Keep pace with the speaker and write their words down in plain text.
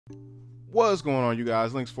What's going on, you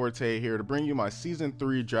guys? LynxForte here to bring you my Season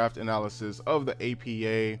 3 draft analysis of the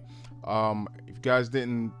APA. If you guys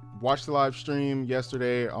didn't watch the live stream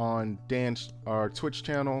yesterday on Dan's Twitch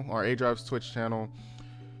channel, or aDrive's Twitch channel,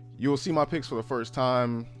 you will see my picks for the first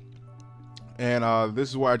time. And this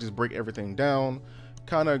is where I just break everything down,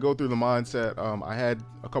 kind of go through the mindset. I had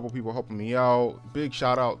a couple people helping me out. Big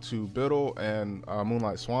shout out to Beedrills and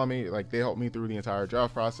Moonlight Swami. Like, they helped me through the entire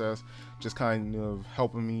draft process, just kind of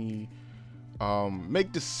helping me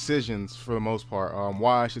make decisions for the most part,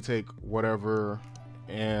 why I should take whatever.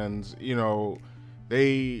 And you know,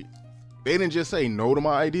 they didn't just say no to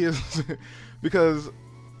my ideas because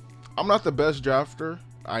I'm not the best drafter.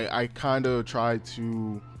 I kind of try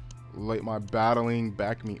to let my battling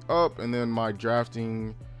back me up, and then my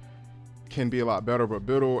drafting can be a lot better. But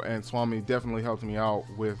Beedrills and Swami definitely helped me out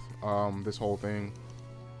with this whole thing.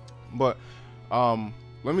 But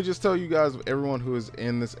let me just tell you guys, everyone who is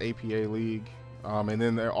in this APA league, and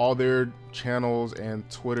then all their channels and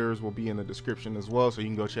Twitters will be in the description as well, so you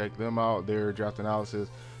can go check them out, their draft analysis,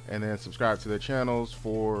 and then subscribe to their channels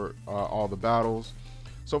for all the battles.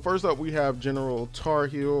 So first up, we have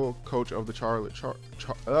GeneralTarheel, coach of the Charlotte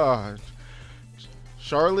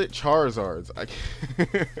Charizards.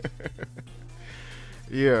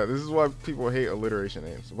 Yeah, this is why people hate alliteration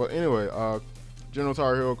names. But anyway,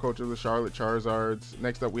 GeneralTarheel, coach of the Charlotte Charizards.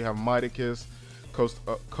 Next up, we have Miticus,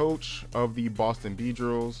 coach of the Boston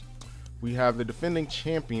Beedrills. We have the defending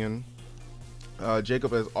champion,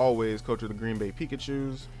 JacubAsAlways, coach of the Greenbay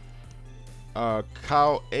Pikachus.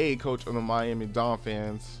 KyleAye, coach of the Miami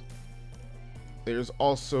Donphans. There's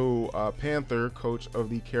also Panther, coach of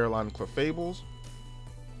the Carolina Clefables.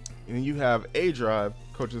 And then you have aDrive,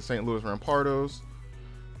 coach of the St. Louis Rampardos.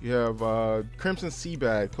 You have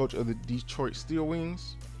CrimsonCBAD, coach of the Detroit Steel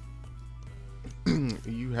Wings.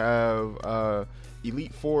 You have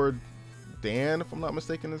LynxForte Dan, if I'm not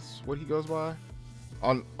mistaken, is what he goes by.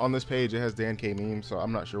 On this page, it has Dan K Meme, so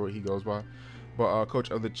I'm not sure what he goes by. But coach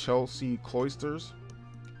of the Chelsea Cloysters.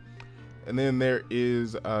 And then there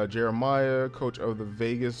is Jeremiah, coach of the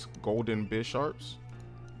Vegas Golden Bisharps.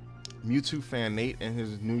 Mewtwo fan Nate and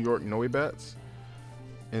his New York Noibats.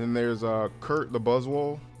 And then there's Curt the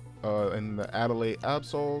Buzzwole and the Adelaide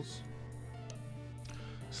Absols.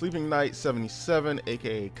 Sleeping Knight 77,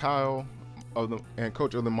 aka Kyle, and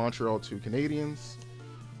coach of the Montreal Toucannadiens.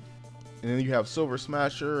 And then you have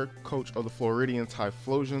SilverSmasher, coach of the Floridian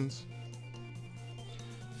Typhlosions.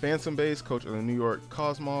 Phantombass, coach of the New York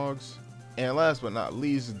Cosmogs. And last but not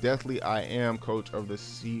least, DeathyiAm, coach of the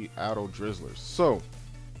Seattle Drizzlers. So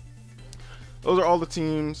those are all the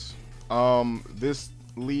teams. This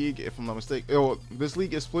league, if I'm not mistaken, this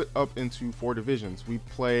league is split up into 4 divisions. We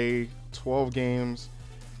play 12 games.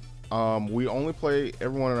 We only play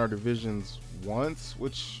everyone in our divisions once,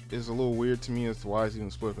 which is a little weird to me as to why it's even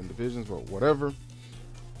split up in divisions, but whatever.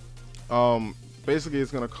 Basically, it's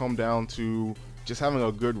going to come down to just having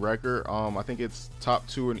a good record. I think it's top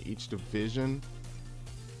 2 in each division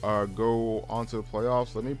go on to the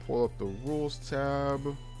playoffs. Let me pull up the rules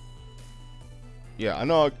tab. Yeah, I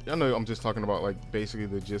know I'm just talking about like basically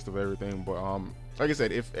the gist of everything, but like I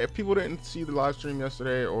said, if people didn't see the live stream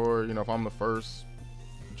yesterday, or you know, if I'm the first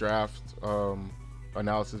draft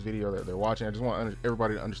analysis video that they're watching, I just want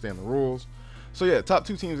everybody to understand the rules. So yeah, top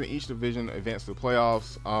 2 teams in each division advance to the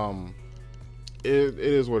playoffs. It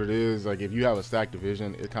is what it is. Like, if you have a stacked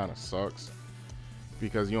division, it kind of sucks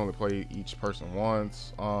because you only play each person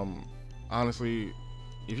once. Honestly,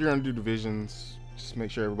 if you're gonna do divisions, just make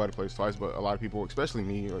sure everybody plays twice. But a lot of people, especially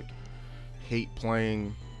me, like, hate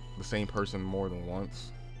playing the same person more than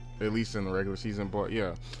once, at least in the regular season. But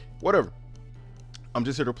yeah, whatever. I'm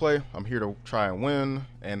just here to play. I'm here to try and win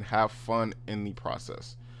and have fun in the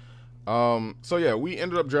process. So yeah, we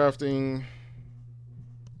ended up drafting.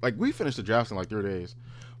 Like, we finished the draft in like 3 days,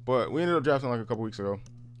 but we ended up drafting like a couple weeks ago.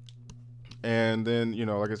 And then, you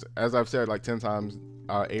know, like as I've said like 10 times,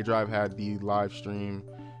 aDrive had the live stream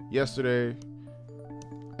yesterday,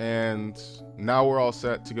 and now we're all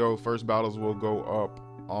set to go. First battles will go up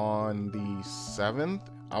on the 7th.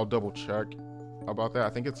 I'll double check about that. I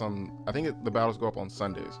think the battles go up on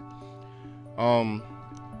Sundays.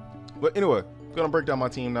 But anyway, I'm gonna break down my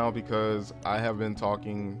team now because I have been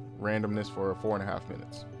talking randomness for 4.5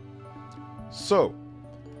 minutes. So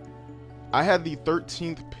I had the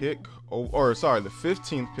 13th pick, or sorry, the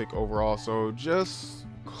 15th pick overall, so just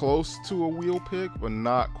close to a wheel pick, but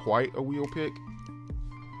not quite a wheel pick.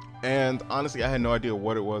 And honestly, I had no idea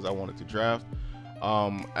what it was I wanted to draft.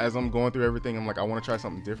 As I'm going through everything, I'm like, I want to try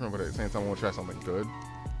something different, but at the same time, I want to try something good.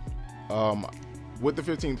 With the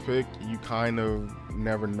 15th pick, you kind of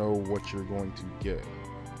never know what you're going to get.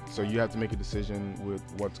 so you have to make a decision with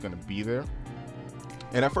what's going to be there.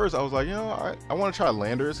 And at first I was like, you know, I want to try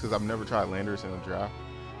Landers because I've never tried Landers in a draft,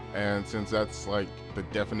 and since that's like the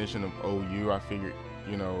definition of OU, I figured,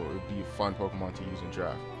 you know, it would be a fun Pokemon to use in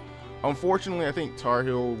draft. Unfortunately, I think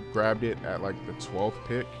Tarheel grabbed it at like the 12th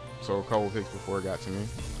pick, so a couple picks before it got to me,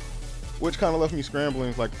 which kind of left me scrambling.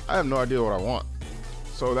 It's like, I have no idea what I want.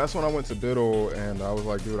 So that's when I went to Beedrill, and I was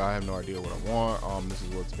like, dude, I have no idea what I want. This is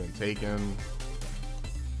what's been taken.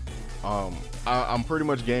 I'm pretty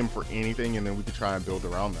much game for anything, and then we could try and build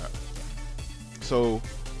around that. So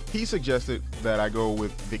he suggested that I go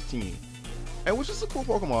with Victini, and which is a cool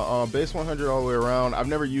Pokemon. Base 100 all the way around. I've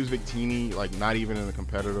never used Victini, like not even in a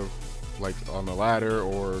competitive, like on the ladder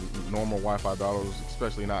or normal Wi-Fi battles,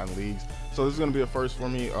 especially not in leagues. So this is going to be a first for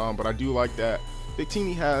me, but I do like that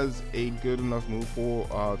Victini has a good enough move pool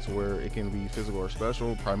to where it can be physical or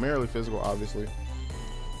special, primarily physical, obviously.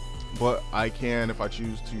 But I can, if I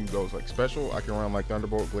choose to go like special, I can run like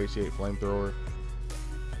Thunderbolt, Glaciate, Flamethrower,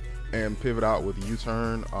 and pivot out with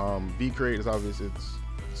U-Turn. V-Crate is obviously its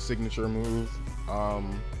signature move.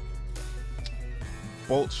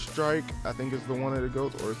 Bolt Strike, I think, is the one that it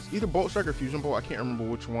goes, or it's either Bolt Strike or Fusion Bolt. I can't remember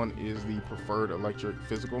which one is the preferred electric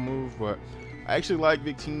physical move, but I actually like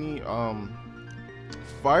Victini.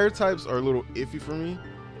 Fire types are a little iffy for me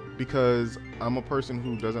because I'm a person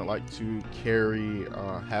who doesn't like to carry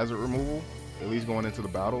hazard removal, at least going into the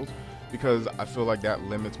battles, because I feel like that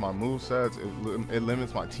limits my move sets, it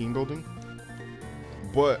limits my team building.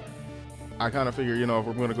 But I kind of figure, you know, if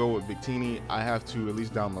we're going to go with Victini, I have to, at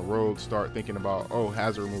least down the road, start thinking about, oh,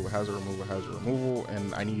 hazard removal, hazard removal, hazard removal,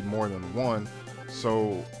 and I need more than one.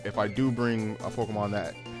 So if I do bring a Pokemon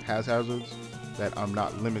that has hazards, that I'm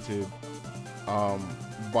not limited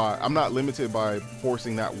by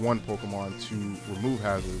forcing that one Pokemon to remove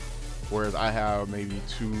hazards, whereas I have maybe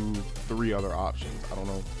 2-3 other options. I don't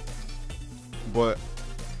know, but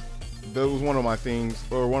that was one of my things,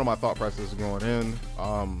 or one of my thought processes going in.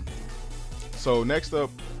 So next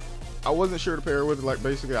up, I wasn't sure to pair with it. Like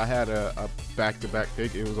basically I had a back-to-back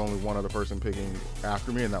pick. It was only one other person picking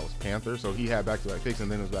after me, and that was Panther. So he had back-to-back picks,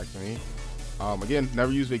 and then it was back to me. Again,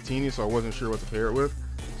 never used Victini, so I wasn't sure what to pair it with.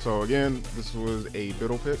 So again, this was a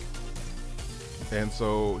Beedrill pick, and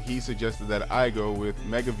so he suggested that I go with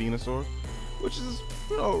Mega Venusaur, which is,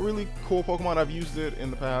 you know, a really cool Pokemon. I've used it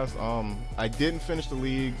in the past. I didn't finish the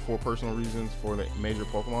league for personal reasons for the major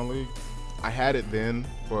Pokemon league. I had it then,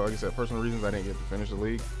 but like I said, personal reasons, I didn't get to finish the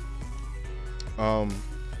league.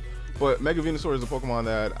 But Mega Venusaur is a Pokemon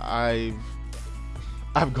that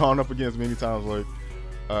I've gone up against many times. Like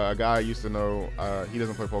a guy I used to know, he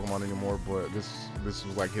doesn't play Pokemon anymore, but this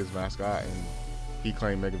was like his mascot, and he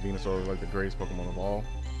claimed Mega Venusaur was like the greatest Pokemon of all.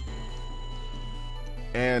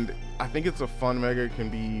 And I think it's a fun Mega. It can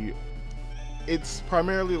be, it's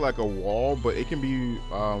primarily like a wall, but it can be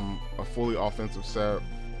a fully offensive set,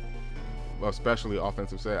 especially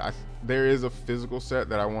offensive set. There is a physical set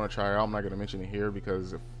that I want to try out. I'm not going to mention it here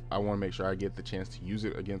because if I want to make sure I get the chance to use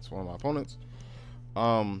it against one of my opponents.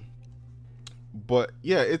 But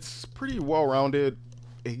yeah, it's pretty well-rounded.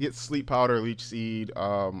 It gets Sleep Powder, Leech Seed,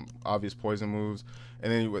 obvious poison moves,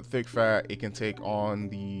 and then with Thick Fat, it can take on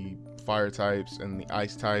the fire types and the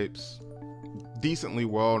ice types decently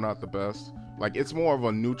well, not the best. Like, it's more of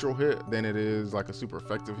a neutral hit than it is like a super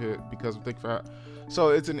effective hit because of Thick Fat. So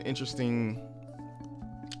it's an interesting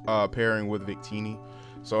pairing with Victini.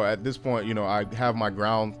 So at this point, you know, I have my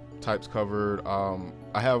ground types covered.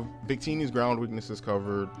 I have Victini's ground weaknesses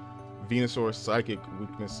covered. Venusaur's psychic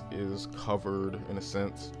weakness is covered in a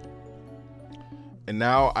sense. And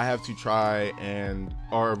now I have to try and,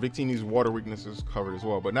 or Victini's water weakness is covered as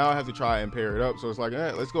well. But now I have to try and pair it up. So it's like,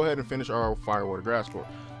 let's go ahead and finish our Fire, Water, Grass core.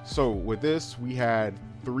 So with this, we had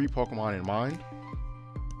 3 Pokemon in mind.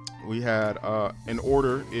 We had, in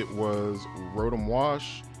order, it was Rotom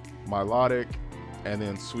Wash, Milotic, and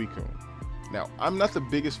then Suicune. Now, I'm not the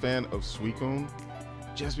biggest fan of Suicune,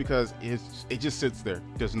 just because it just sits there,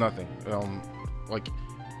 does nothing. Like,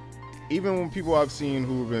 even when people I've seen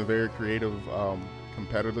who have been very creative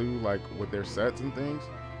competitively, like with their sets and things,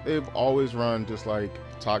 they've always run just like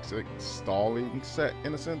toxic stalling set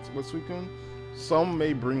in a sense with Suicune. Some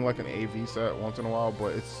may bring like an AV set once in a while,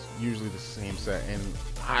 but it's usually the same set, and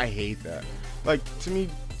I hate that. Like, to me,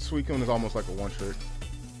 Suicune is almost like a one-trick.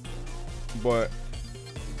 But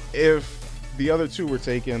if the other 2 were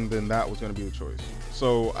taken, then that was going to be the choice.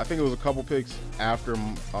 So I think it was a couple picks after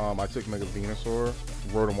I took Mega Venusaur,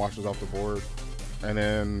 Rotom Wash was off the board, and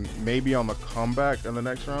then maybe on the comeback in the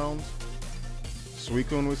next round,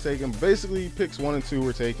 Suicune was taken. Basically, picks 1 and 2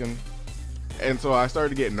 were taken, and so I started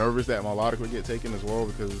to get nervous that Milotic would get taken as well,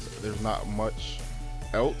 because there's not much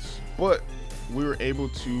else, but we were able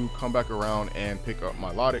to come back around and pick up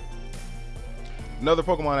Milotic, another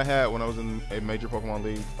Pokemon I had when I was in a major Pokemon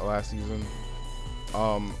league last season.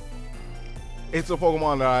 It's a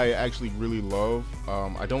Pokemon that I actually really love.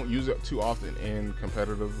 I don't use it too often in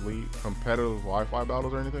competitive Wi-Fi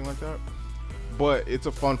battles or anything like that, but it's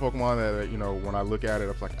a fun Pokemon that, you know, when I look at it,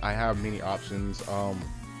 it's like I have many options.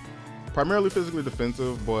 Primarily physically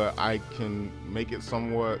defensive, but I can make it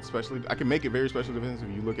somewhat specially. I can make it very special defensive.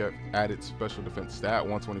 If you look at its special defense stat,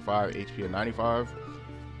 125, HP at 95,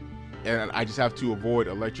 and I just have to avoid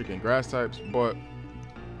electric and grass types. But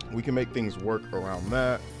we can make things work around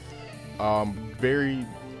that. Pretty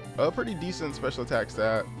decent special attack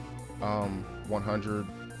stat. 100.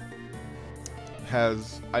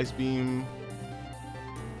 Has Ice Beam.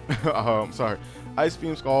 Ice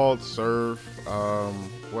Beam, Scald, Surf.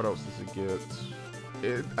 What else does it get?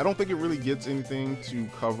 I don't think it really gets anything to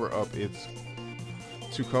cover up its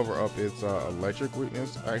electric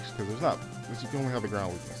weakness. Actually, because there's not. You can only have the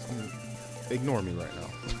ground weakness. I mean, ignore me right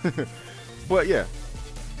now. But yeah.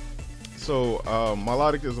 So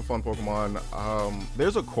Milotic is a fun Pokemon.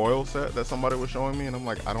 There's a coil set that somebody was showing me, and I'm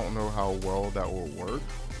like, I don't know how well that will work,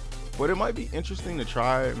 but it might be interesting to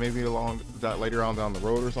try maybe along that later on down the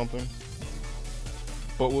road or something.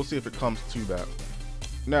 But we'll see if it comes to that.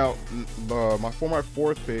 Now, for my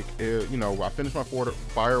fourth pick, you know, I finished my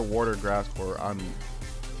Fire, Water, Grass Core.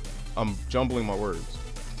 I'm jumbling my words.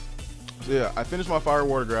 So yeah, I finished my Fire,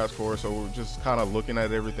 Water, Grass Core. So we're just kind of looking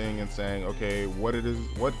at everything and saying, okay, what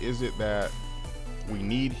is it that we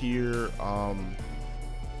need here?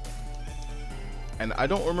 And I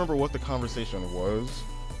don't remember what the conversation was.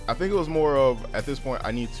 I think it was more of, at this point,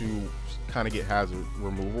 I need to kind of get hazard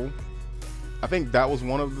removal. I think that was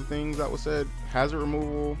one of the things that was said, hazard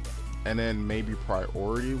removal, and then maybe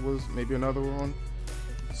priority was maybe another one.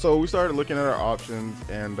 So we started looking at our options,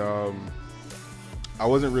 and I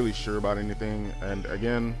wasn't really sure about anything. And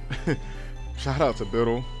again, shout out to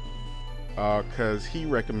Biddle, because he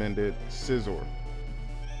recommended Scizor.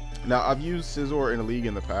 Now, I've used Scizor in a league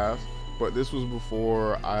in the past, but this was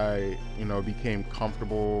before I, you know, became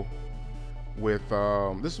comfortable with,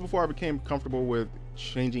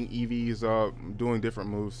 changing EVs up, doing different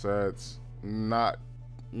move sets, not,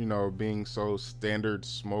 you know, being so standard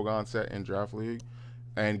Smogon set in draft league,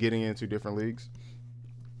 and getting into different leagues.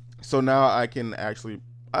 So now I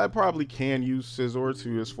probably can use Scizor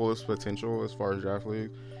to his fullest potential as far as draft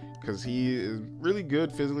league, because he is really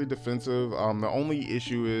good physically defensive. The only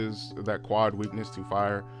issue is that quad weakness to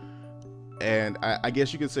fire, and I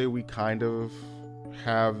guess you could say we kind of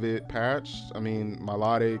have it patched. I mean,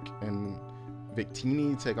 Milotic and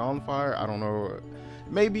Victini take on fire. I don't know,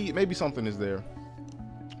 maybe something is there,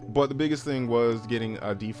 but the biggest thing was getting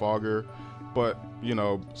a defogger. But, you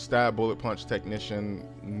know, stab, bullet punch, technician,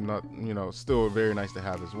 not, you know, still very nice to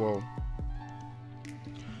have as well.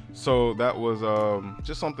 So that was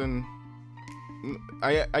just something.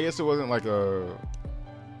 I guess it wasn't like a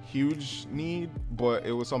huge need, but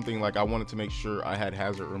it was something like I wanted to make sure I had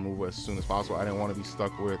hazard removal as soon as possible. I didn't want to be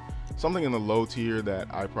stuck with something in the low tier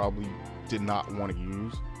that I probably did not want to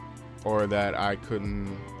use, or that I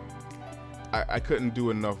couldn't do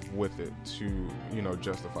enough with it to, you know,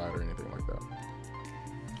 justify it or anything like that.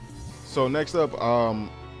 So next up,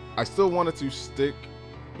 I still wanted to stick,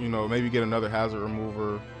 you know, maybe get another hazard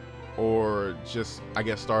remover, or just, I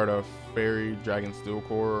guess, start a Fairy Dragon Steel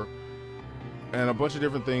Core, and a bunch of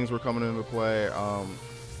different things were coming into play.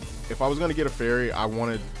 If I was gonna get a fairy, I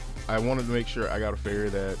wanted to make sure I got a fairy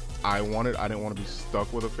that I wanted. I didn't want to be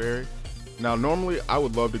stuck with a fairy. Now, normally I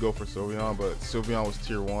would love to go for Sylveon, but Sylveon was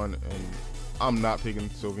tier 1, and I'm not picking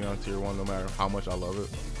Sylveon tier 1 no matter how much I love it.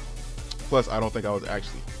 Plus, I don't think I was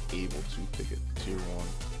actually able to pick it tier 1.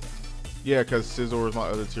 Yeah, because Scizor is my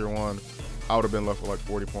other tier 1. I would have been left with like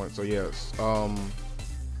 40 points. So yes,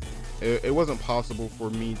 it wasn't possible for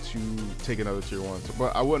me to take another tier 1,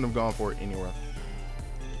 but I wouldn't have gone for it anyway.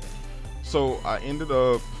 So I ended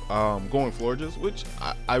up going Floriges, which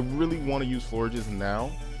I really want to use Floriges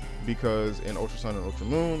now, because in Ultra Sun and Ultra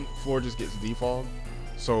Moon, Floriges gets defog,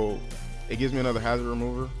 so it gives me another hazard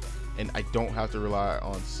remover, and I don't have to rely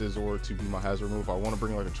on Scizor to be my hazard remover. If I want to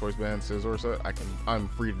bring like a choice band Scizor set, I'm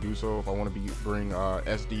free to do so. If I want to bring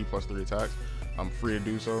SD plus 3 attacks, I'm free to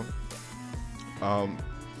do so.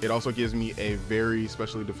 It also gives me a very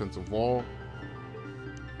specially defensive wall.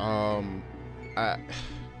 I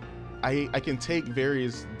can take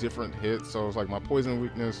various different hits, so it's like my poison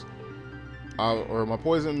weakness, or my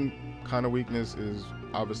poison kind of weakness is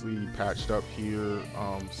obviously patched up here,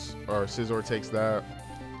 or Scizor takes that.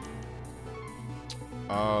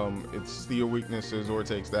 It's Steel Weakness, Scizor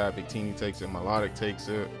takes that, Victini takes it, Milotic takes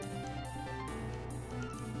it.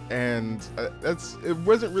 And it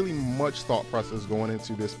wasn't really much thought process going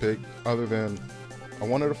into this pick other than I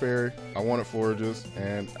wanted a Fairy, I wanted Forages,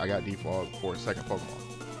 and I got Defog for a second Pokemon.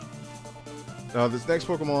 Now this next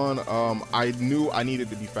Pokemon, I knew I needed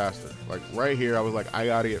to be faster. Like right here, I was like, I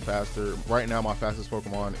gotta get faster. Right now, my fastest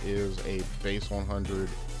Pokemon is a base 100,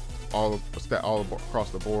 all across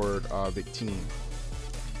the board, Victini,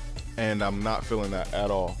 and I'm not feeling that at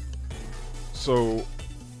all. So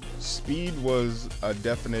speed was a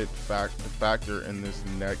definite factor in this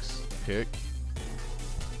next pick.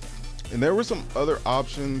 And there were some other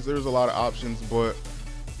options. There was a lot of options, but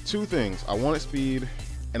two things. I wanted speed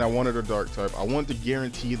and I wanted a dark type. I wanted to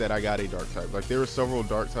guarantee that I got a dark type. Like there were several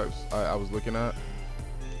dark types I was looking at.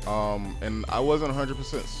 And I wasn't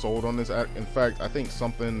 100% sold on this. In fact, I think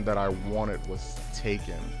something that I wanted was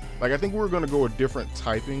taken. Like I think we were going to go a different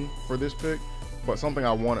typing for this pick, but something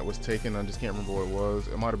I wanted was taken. I just can't remember what it was.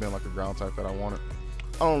 It might have been like a ground type that I wanted.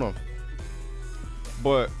 I don't know.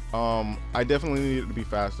 But I definitely needed to be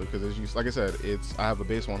faster because, as you, like I said, I have a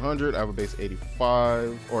base 100, I have a base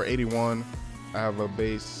 85 or 81, I have a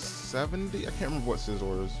base 70. I can't remember what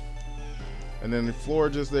Scizor is. And then the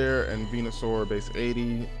Floridian there and Venusaur base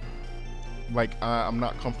 80. Like I'm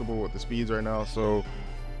not comfortable with the speeds right now, so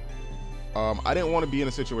I didn't want to be in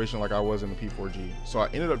a situation like I was in the P4G. So I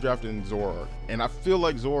ended up drafting Zoroark, and I feel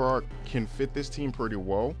like Zoroark can fit this team pretty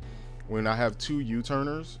well when I have two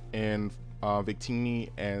U-turners and Victini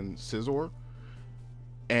and Scizor.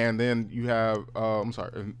 And then you have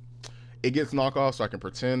it gets knockoff, so I can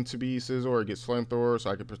pretend to be Scizor. It gets Flamethrower,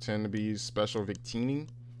 so I can pretend to be Special Victini.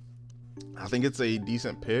 I think it's a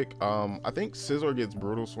decent pick. I think Scizor gets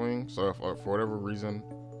Brutal Swing, so if, for whatever reason,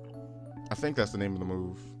 I think that's the name of the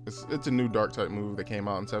move. It's a new dark type move that came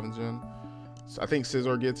out in 7th gen. So I think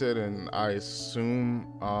Scizor gets it, and I assume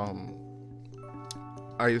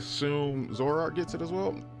Zoroark gets it as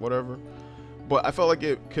well. Whatever. But I felt like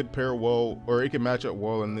it could pair well, or it could match up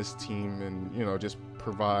well in this team, and you know, just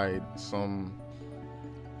provide some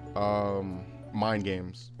mind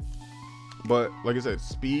games. But like I said,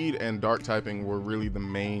 speed and dark typing were really the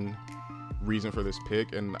main reason for this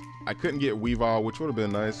pick, and I couldn't get Weavile, which would have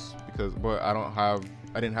been nice but I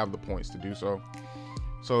didn't have the points to do so.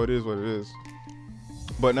 So it is what it is.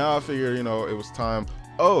 But now I figured, you know, it was time.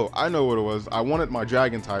 Oh, I know what it was. I wanted my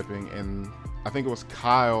dragon typing, and I think it was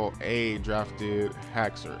KyleAye drafted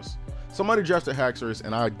Haxorus. Somebody drafted Haxorus,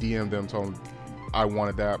 and I DM'd them, told them I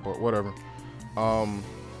wanted that, but whatever.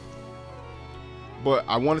 But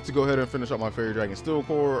I wanted to go ahead and finish up my Fairy Dragon Steel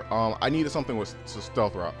Core. I needed something with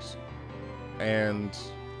Stealth Rocks, and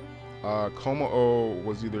Como-O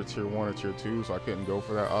was either tier 1 or tier 2, so I couldn't go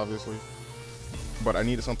for that, obviously. But I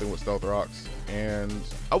needed something with Stealth Rocks, and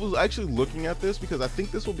I was actually looking at this because I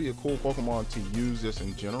think this will be a cool Pokemon to use this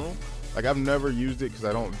in general. Like I've never used it because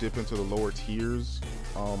I don't dip into the lower tiers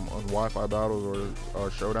on Wi-Fi battles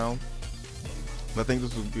or Showdown. But I think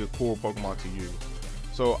this would be a cool Pokemon to use.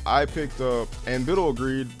 So I picked up, and Biddle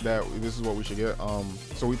agreed that this is what we should get.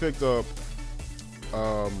 So we picked up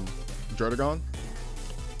Druddigon.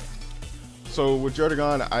 So with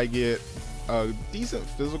Druddigon, I get a decent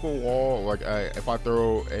physical wall. Like if I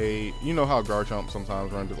throw you know how Garchomp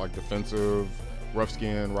sometimes runs like defensive, rough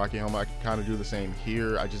skin, rocky helmet. I can kind of do the same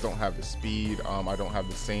here. I just don't have the speed. I don't have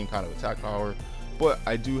the same kind of attack power, but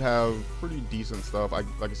I do have pretty decent stuff. Like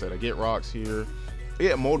I said, I get rocks here. I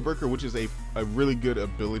get Mold Breaker, which is a really good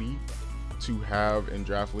ability to have in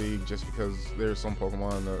Draft League, just because there's some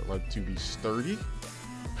Pokemon that like to be sturdy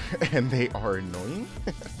and they are annoying.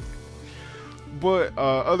 But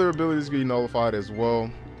other abilities get nullified as well.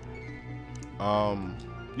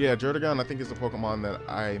 Yeah, Druddigon I think is a Pokemon that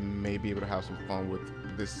I may be able to have some fun with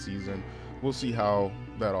this season. We'll see how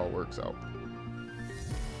that all works out.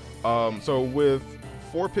 So with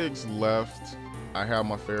 4 picks left, I have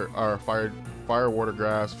my Fire, Water,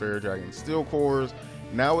 Grass, Fairy Dragon, Steel Cores.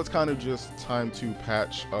 Now it's kind of just time to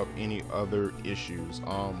patch up any other issues.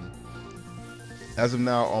 As of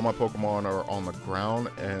now, all my Pokemon are on the ground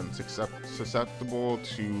and susceptible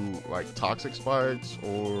to like toxic spikes,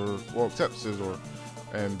 or well, except Scizor,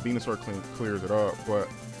 and Venusaur clears it up. But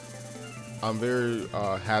I'm very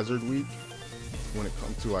hazard weak when it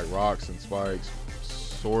comes to like rocks and spikes,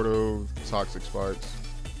 sort of toxic spikes.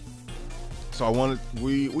 So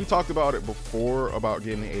we talked about it before about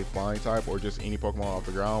getting a flying type or just any Pokemon off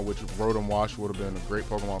the ground, which Rotom Wash would have been a great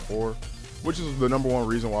Pokemon for, which is the #1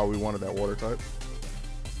 reason why we wanted that water type.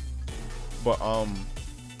 But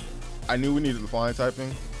I knew we needed the flying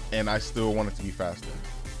typing, and I still wanted to be faster.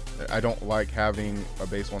 I don't like having a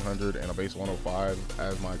base 100 and a base 105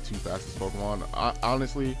 as my 2 fastest Pokemon.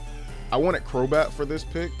 Honestly, I wanted Crobat for this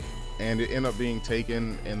pick, and it ended up being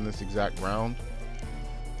taken in this exact round.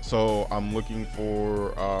 So I'm looking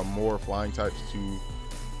for more flying types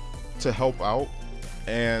to help out.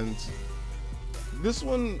 And this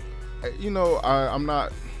one, you know,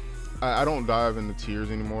 I don't dive into tiers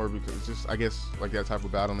anymore because it's just, I guess, like, that type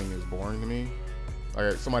of battling is boring to me.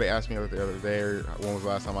 Like, somebody asked me the other day, when was the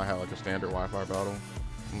last time I had like a standard Wi-Fi battle?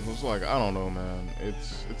 And it was like, I don't know, man.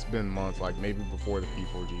 It's been months, like maybe before the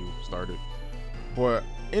P4G started. But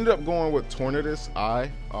ended up going with Tornadus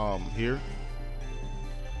here.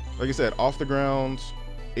 Like I said, off the ground,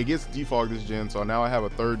 it gets defogged this gen, so now I have a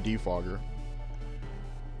 3rd defogger.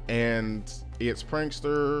 And it's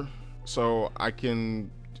Prankster, so I can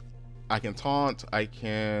taunt, I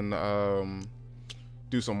can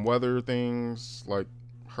do some weather things like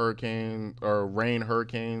hurricane or rain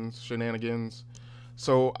hurricanes shenanigans.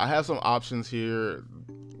 So I have some options here.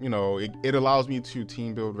 You know, it allows me to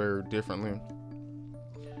team build very differently.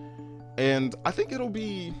 And I think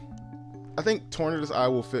Tornadus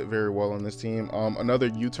will fit very well on this team. Another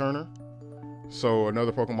U-turner, so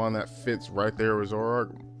another Pokemon that fits right there with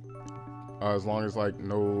Zoroark. As long as like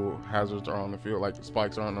no hazards are on the field, like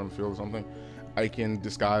spikes aren't on the field or something, I can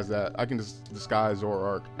disguise that. I can just disguise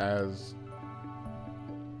Zoroark as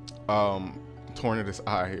Tornadus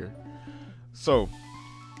here. So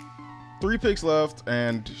 3 picks left,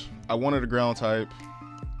 and I wanted a ground type.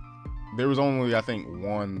 There was only, I think,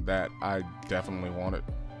 one that I definitely wanted,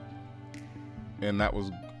 and that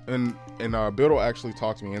was Beedrill actually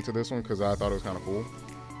talked me into this one because I thought it was kind of cool.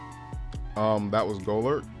 That was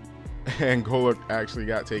Golurk, and Golurk actually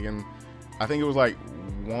got taken. I think it was like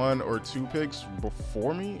 1 or 2 picks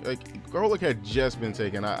before me. Like, Golurk had just been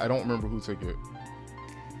taken. I don't remember who took it,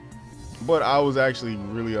 but I was actually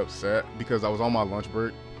really upset because I was on my lunch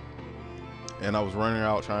break and I was running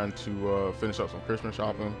out trying to finish up some Christmas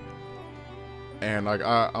shopping. And like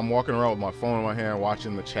I'm walking around with my phone in my hand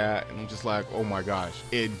watching the chat, and I'm just like, oh my gosh,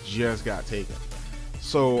 it just got taken.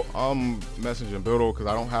 So I'm messaging Beedrill because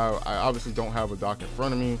I obviously don't have a doc in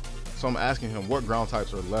front of me. So I'm asking him what ground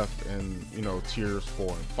types are left in, you know, tiers 4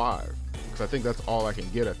 and 5, because I think that's all I can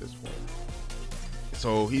get at this point.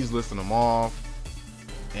 So he's listing them off,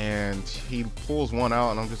 and he pulls one out,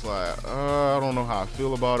 and I'm just like, I don't know how I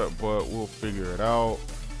feel about it, but we'll figure it out.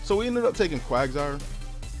 So we ended up taking Quagsire.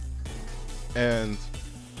 And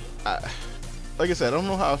like I said, I don't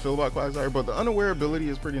know how I feel about Quagsire, but the unaware ability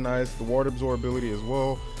is pretty nice. The water absorb ability as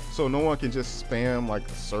well, so no one can just spam like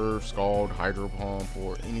Surf, Scald, Hydro Pump,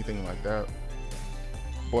 or anything like that.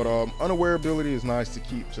 But unaware ability is nice to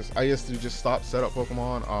keep. I guess to just stop setup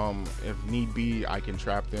Pokemon. If need be, I can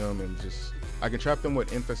trap them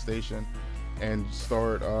with Infestation and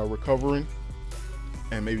start recovering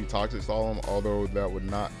and maybe Toxic Stall them. Although that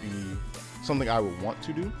would not be something I would want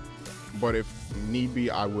to do. But if need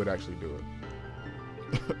be, I would actually do it.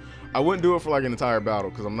 I wouldn't do it for like an entire battle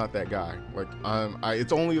because I'm not that guy. Like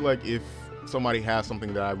it's only like if somebody has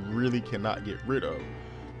something that I really cannot get rid of.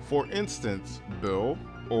 For instance, Bill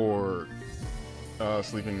or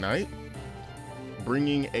Sleeping Knight,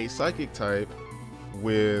 bringing a Psychic type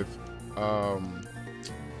with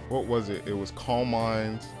what was it? It was Calm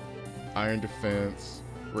Minds, Iron Defense,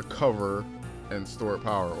 Recover, and Stored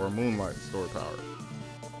Power, or Moonlight Stored Power.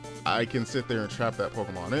 I can sit there and trap that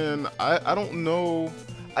Pokemon in. I don't know.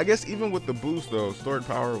 I guess even with the boost though, Stored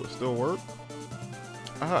Power would still work.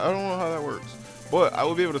 I don't know how that works, but I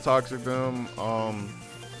would be able to Toxic them.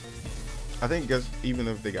 I think even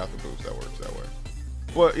if they got the boost, that works that way.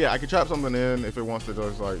 But yeah, I could trap something in if it wants to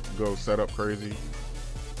just like go set up crazy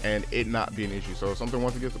and it not be an issue. So if something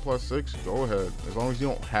wants to get to +6, go ahead. As long as you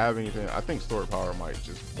don't have anything. I think Stored Power might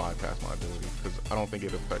just bypass my ability because I don't think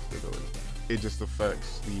it affects the ability. It just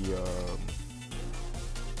affects the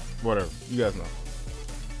whatever, you guys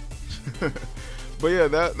know. But yeah,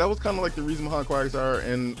 that was kind of like the reason behind Quagsire,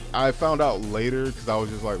 and I found out later because I was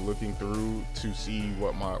just like looking through to see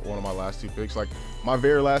what one of my last 2 picks. Like my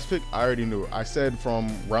very last pick, I already knew it. I said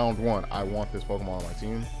from round 1 I want this Pokemon on my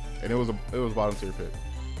team, and it was a bottom tier pick.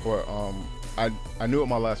 But I knew what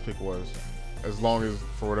my last pick was, as long as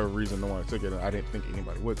for whatever reason no one took it, and I didn't think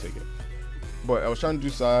anybody would take it. But I was trying to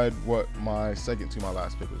decide what my second to my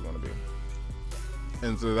last pick was going to be.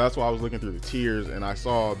 And so that's why I was looking through the tiers, and I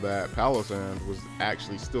saw that Palossand was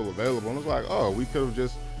actually still available. And I was like, oh, we could have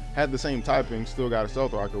just had the same typing, still got a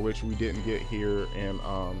Stealth Rocker, which we didn't get here in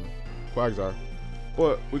Quagsire.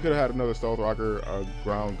 But we could have had another Stealth Rocker, a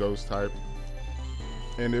Ground Ghost type,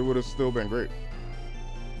 and it would have still been great.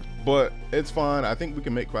 But it's fine. I think we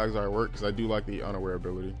can make Quagsire work because I do like the unaware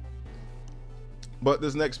ability. But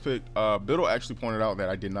this next pick, Biddle actually pointed out that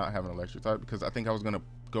I did not have an electric type because I think I was gonna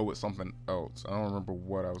go with something else. I don't remember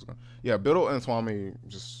what I was gonna. Yeah, Biddle and Swami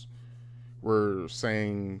just were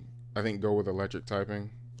saying I think go with electric typing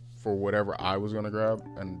for whatever I was gonna grab,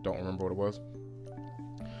 and don't remember what it was.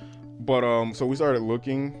 But so we started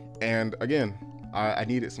looking, and again, I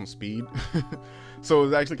needed some speed. So it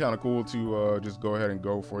was actually kind of cool to just go ahead and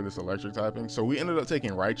go for this electric typing. So we ended up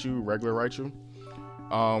taking Raichu, regular Raichu.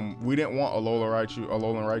 We didn't want Alolan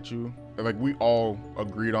Raichu. Like, we all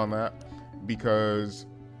agreed on that because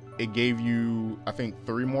it gave you, I think,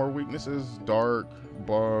 3 more weaknesses: Dark,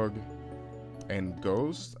 Bug, and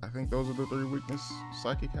Ghost. I think those are the 3 weaknesses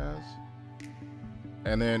Psychic has.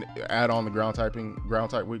 And then add on the ground type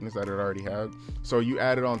weakness that it already had. So you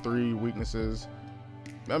added on 3 weaknesses.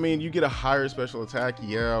 I mean, you get a higher special attack,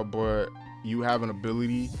 yeah, but you have an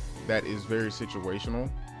ability that is very situational.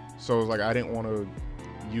 So it's like I didn't want to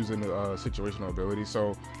use a situational ability.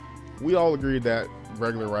 So we all agreed that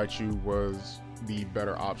regular Raichu was the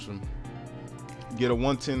better option. Get a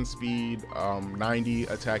 110 speed, 90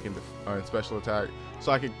 attack and special attack.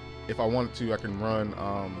 So I could, if I wanted to, I can run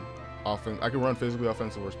I can run physically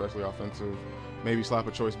offensive or especially offensive. Maybe slap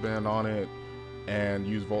a choice band on it and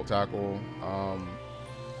use Volt Tackle,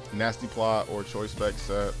 Nasty Plot, or Choice Spec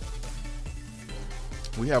Set.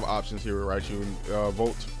 We have options here with Raichu.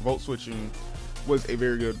 Volt switching was a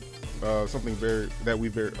very good something that we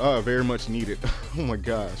very much needed. Oh my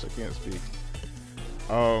gosh, I can't speak.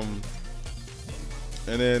 And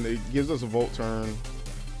then it gives us a Volt turn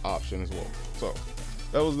option as well. So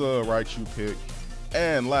that was the Raichu pick.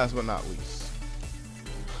 And last but not least,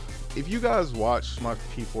 if you guys watch my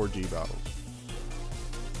P4G battles,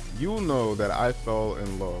 you'll know that I fell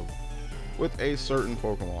in love with a certain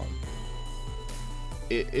Pokemon.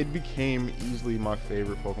 It became easily my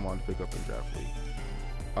favorite Pokemon to pick up in Draft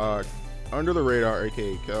League. Under the Radar,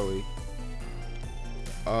 aka Kelly,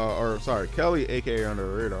 Kelly, aka Under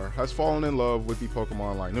the Radar, has fallen in love with the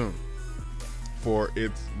Pokemon Linoone for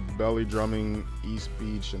its belly drumming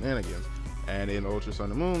E-speed shenanigans. And in Ultra Sun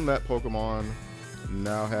and Moon, that Pokemon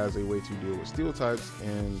now has a way to deal with Steel types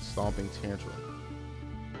and Stomping Tantrum.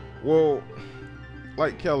 Well,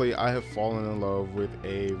 like Kelly, I have fallen in love with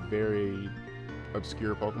a very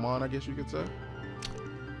obscure Pokemon, I guess you could say.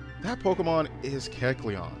 That Pokemon is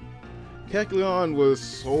Kecleon. Kecleon was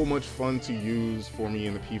so much fun to use for me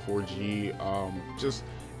in the P4G.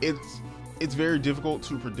 It's very difficult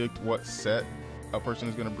to predict what set a person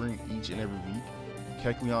is going to bring each and every week.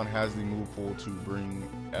 Kecleon has the move pool to bring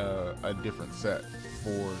a different set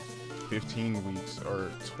for 15 weeks or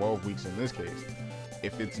 12 weeks in this case,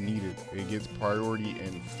 if it's needed. It gets priority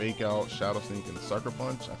in Fake Out, Shadow Sneak, and Sucker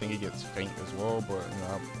Punch. I think it gets Feint as well, but you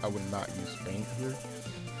know, I would not use Feint here.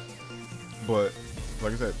 But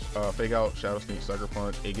like I said, Fake Out, Shadow Sneak, Sucker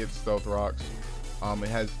Punch. It gets Stealth Rocks. It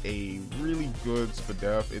has a really good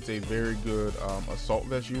Spadef. It's a very good Assault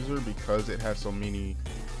Vest user because it has so many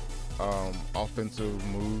offensive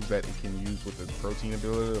moves that it can use with its protein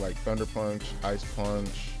ability, like Thunder Punch, Ice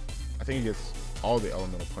Punch. I think it gets all the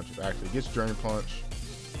elemental punches actually. It gets Drain Punch.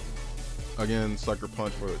 Again, Sucker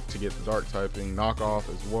Punch to get the dark typing, Knockoff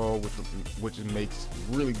as well, which makes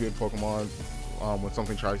really good Pokemon when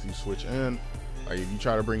something tries to switch in. Like if you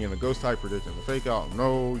try to bring in the Ghost type, predicting the Fake Out,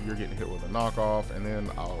 no, you're getting hit with a Knockoff, and then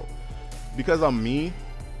because I'm me,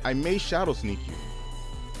 I may Shadow Sneak you.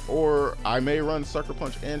 Or I may run Sucker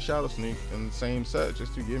Punch and Shadow Sneak in the same set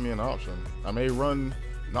just to give me an option. I may run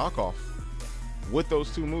Knockoff with those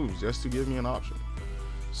 2 moves just to give me an option.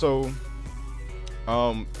 So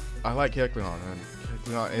I like Kecleon,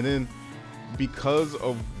 and then because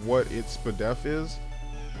of what its Spadef is,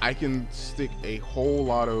 I can stick a whole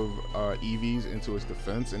lot of EVs into its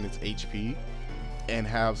defense and its HP and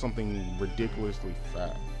have something ridiculously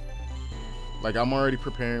fast. Like, I'm already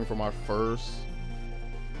preparing for my first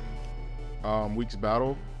week's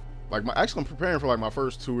battle. Like, I'm preparing for like my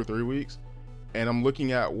first 2 or 3 weeks, and I'm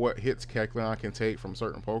looking at what hits Kecleon can take from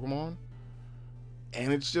certain Pokemon,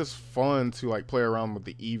 and it's just fun to like play around with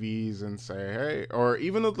the EVs and say, hey, or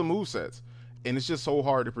even with the movesets, and it's just so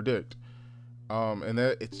hard to predict. And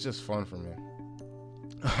it's just fun for me.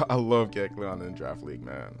 I love Kecleon in Draft League,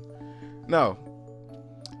 man. Now,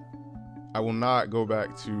 I will not go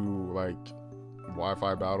back to like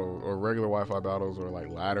Wi-Fi battles or regular Wi-Fi battles or like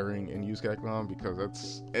laddering and use Kecleon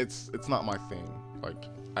because it's not my thing. Like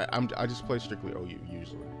I just play strictly OU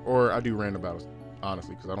usually, or I do random battles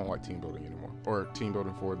honestly because I don't like team building anymore or team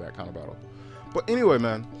building for that kind of battle. But anyway,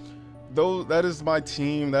 man, though that is my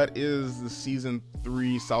team. That is the season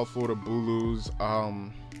 3 South Florida Bulus.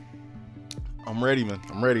 I'm ready, man.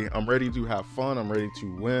 I'm ready to have fun. I'm ready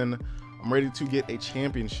to win. I'm ready to get a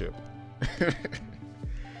championship.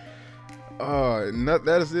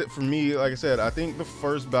 That is it for me. Like I said, I think the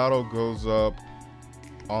first battle goes up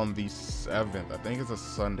on the 7th. I think it's a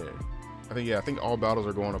Sunday. I think all battles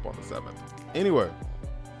are going up on the 7th. Anyway,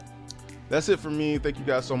 that's it for me. Thank you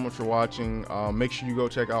guys so much for watching. Make sure you go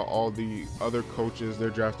check out all the other coaches. Their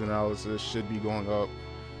draft analysis should be going up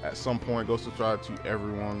at some point. Go subscribe to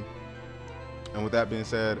everyone. And with that being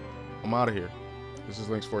said, I'm out of here. This is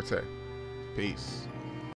LynxForte. Peace.